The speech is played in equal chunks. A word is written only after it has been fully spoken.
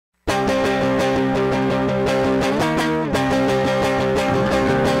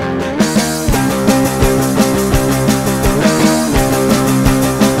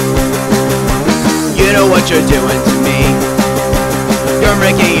what you're doing to me. You're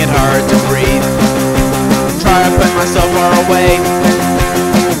making it hard to breathe. Try to put myself far away,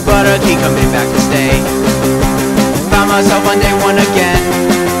 but I keep coming back to stay. Found myself on day one again,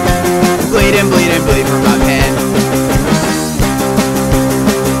 bleeding, bleeding, bleed from my pen.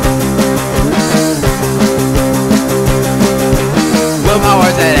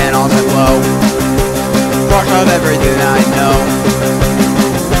 Willpower's at an all-time low, part of everything I know.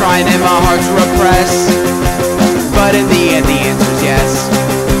 Trying in my heart to repress, but in the end the answer's yes.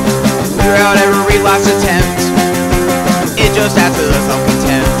 Throughout every last attempt,